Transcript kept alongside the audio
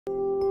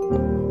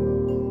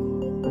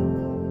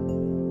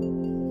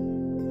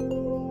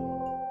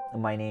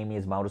My name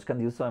is Mauro,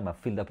 I'm a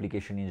field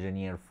application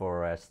engineer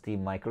for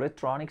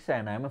STMicroelectronics,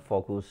 and I'm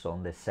focused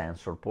on the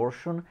sensor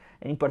portion,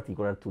 and in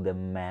particular to the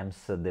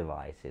MEMS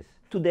devices.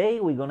 Today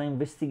we're going to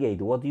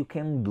investigate what you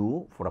can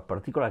do for a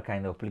particular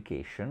kind of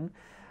application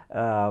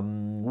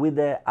with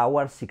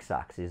our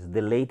 6-axis,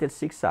 the latest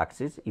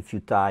 6-axis. If you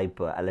type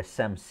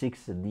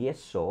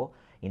LSM6DSO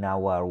in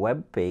our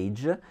web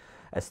page,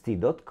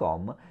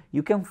 st.com,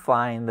 you can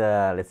find,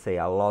 let's say,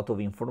 a lot of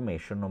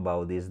information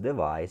about this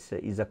device.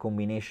 It's a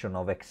combination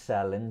of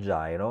Excel and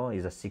gyro,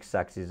 it's a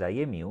 6-axis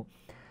IMU.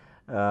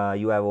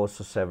 You have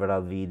also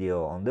several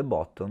videos on the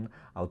bottom,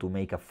 how to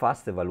make a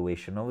fast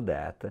evaluation of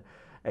that.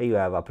 You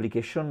have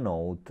application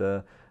note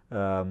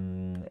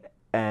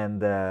and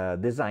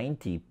design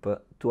tip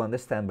to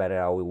understand better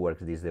how it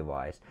works this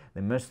device.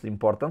 The most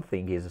important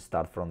thing is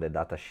start from the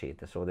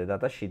datasheet. So the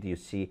datasheet, you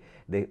see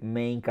the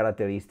main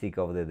characteristic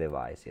of the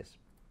devices.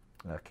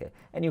 Okay,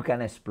 and you can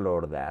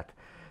explore that.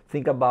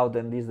 Think about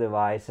that this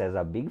device has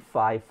a big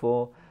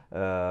FIFO,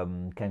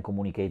 can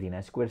communicate in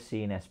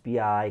I2C, in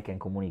SPI, can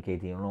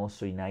communicate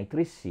also in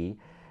I3C,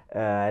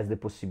 has the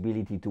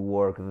possibility to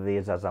work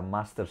this as a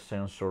master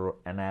sensor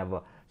and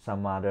have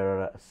some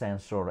other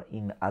sensor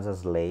as a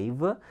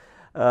slave.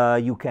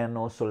 You can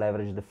also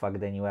leverage the fact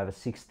that you have a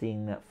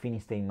 16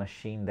 finished state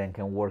machine that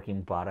can work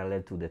in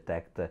parallel to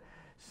detect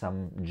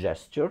some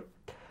gesture.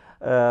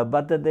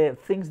 But the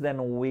things that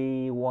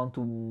we want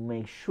to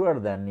make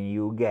sure that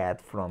you get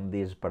from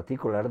this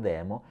particular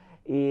demo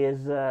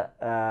is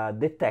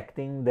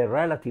detecting the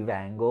relative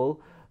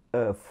angle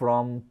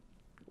from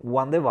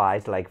one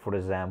device, like for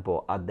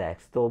example a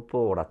desktop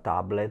or a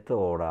tablet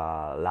or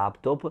a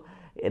laptop.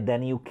 And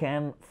then you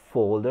can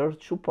folder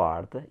two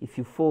parts. If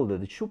you folder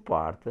the two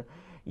parts,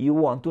 you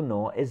want to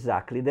know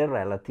exactly the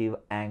relative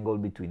angle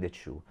between the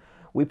two.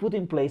 We put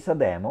in place a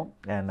demo,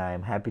 and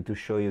I'm happy to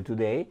show you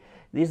today.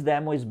 This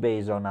demo is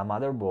based on a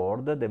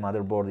motherboard. The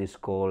motherboard is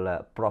called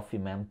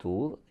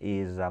ProfiMem2.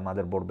 Is a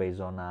motherboard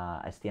based on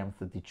a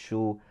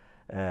STM32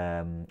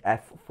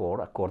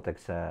 F4, a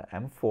Cortex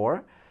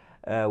M4.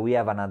 We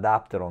have an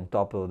adapter on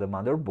top of the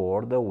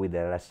motherboard with the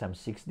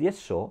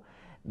LSM6DSO.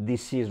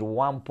 This is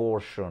one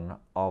portion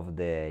of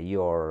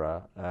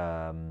your,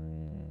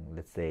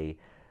 let's say,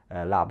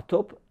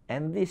 laptop,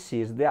 and this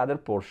is the other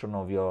portion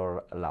of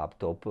your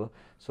laptop,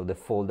 so the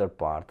folder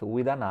part,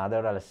 with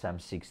another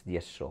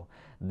LSM6DSO.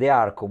 They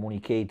are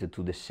communicated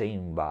to the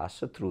same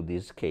bus through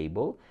this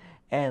cable,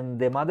 and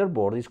the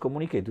motherboard is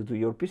communicated to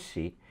your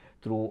PC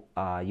through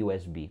a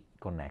USB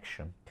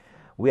connection.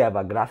 We have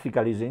a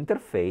graphical user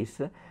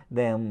interface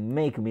that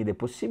make me the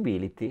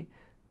possibility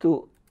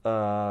to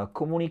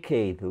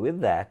communicate with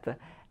that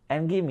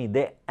and give me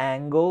the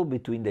angle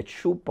between the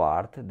two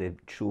parts, the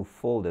two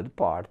folded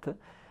parts,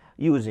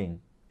 using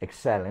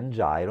Excel and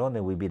gyro.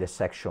 There will be the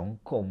section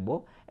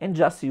combo, and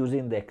just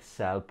using the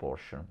Excel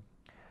portion.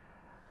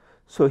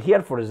 So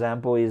here, for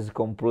example, is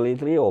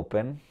completely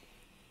open,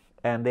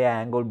 and the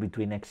angle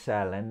between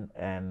Excel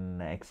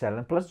and Excel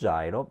and plus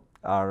gyro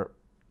are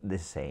the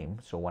same,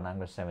 so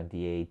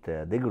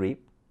 178 degree.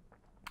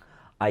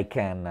 I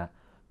can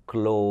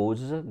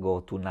close,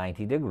 go to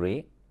 90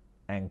 degree,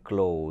 and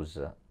close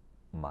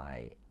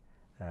my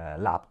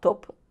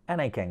laptop, and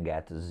I can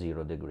get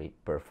 0 degree,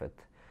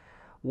 perfect.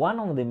 One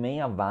of the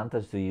main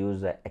advantages to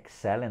use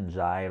Excel and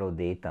gyro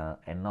data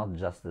and not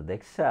just the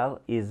Excel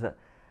is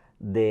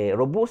the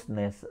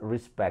robustness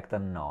respect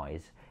and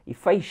noise.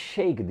 If I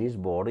shake this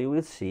board, you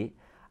will see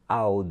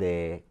how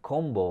the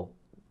combo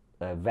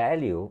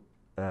value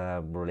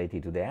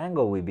related to the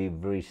angle will be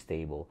very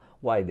stable,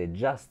 while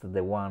just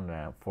the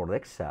one for the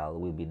Excel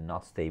will be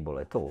not stable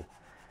at all.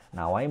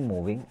 Now I'm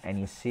moving, and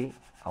you see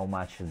how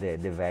much the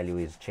value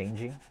is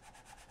changing.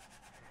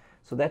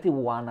 So that is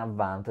one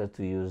advantage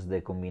to use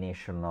the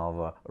combination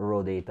of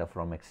raw data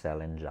from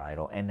Excel and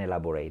gyro and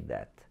elaborate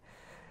that.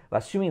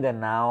 Assuming that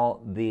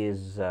now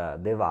this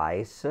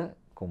device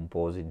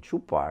composed in two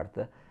parts,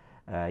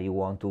 you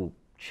want to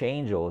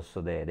change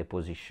also the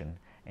position,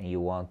 and you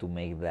want to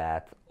make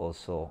that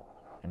also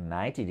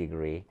 90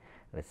 degree,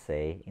 let's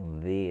say,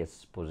 in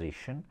this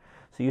position.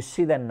 So you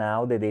see that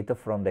now the data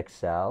from the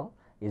Excel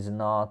is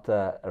not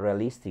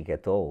realistic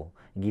at all.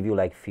 Give you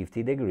like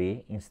 50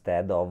 degree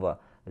instead of,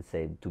 let's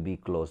say, to be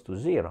close to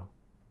 0.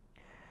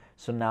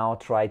 So now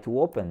try to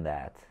open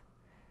that.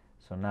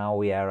 So now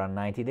we are at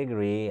 90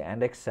 degree,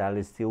 and Excel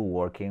is still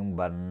working,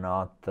 but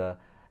not, the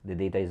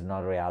data is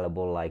not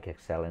reliable like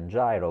Excel and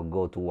gyro.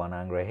 Go to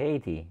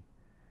 180.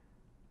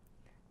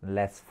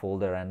 Let's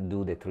folder and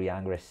do the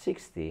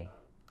 360.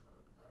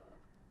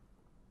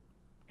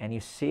 And you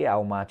see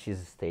how much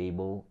is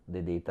stable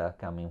the data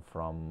coming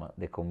from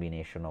the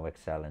combination of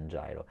Excel and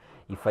gyro.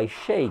 If I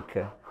shake,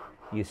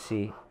 you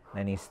see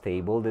then it's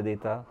stable, the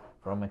data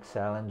from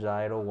Excel and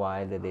gyro,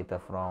 while the data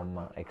from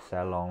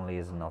Excel only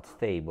is not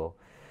stable.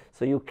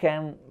 So you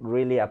can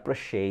really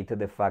appreciate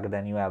the fact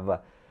that you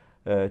have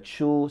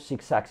two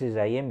 6-axis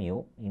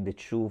IMU in the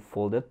two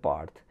folded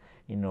part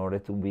in order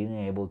to be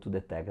able to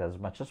detect as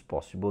much as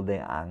possible the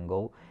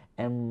angle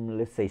and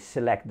let's say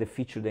select the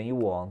feature that you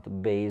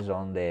want based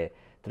on the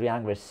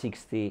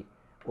 360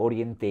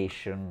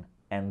 orientation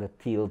and the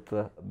tilt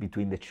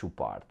between the two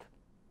parts.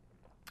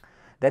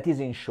 That is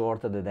in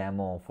short the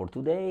demo for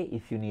today.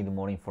 If you need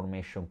more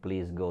information,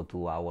 please go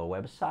to our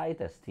website,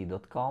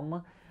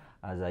 st.com.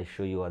 As I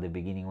show you at the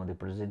beginning of the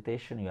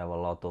presentation, you have a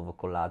lot of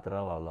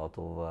collateral, a lot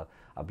of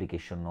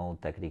application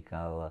note,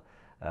 technical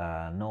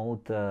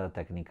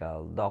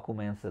technical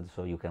documents,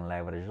 so you can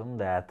leverage on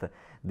that.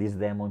 This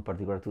demo in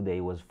particular today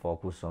was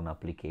focused on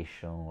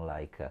application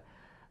like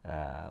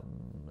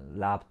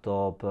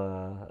laptop,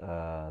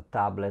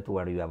 tablet,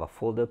 where you have a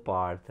folded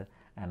part,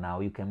 and now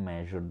you can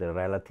measure the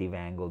relative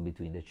angle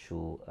between the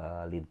two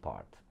lead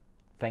parts.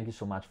 Thank you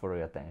so much for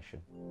your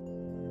attention.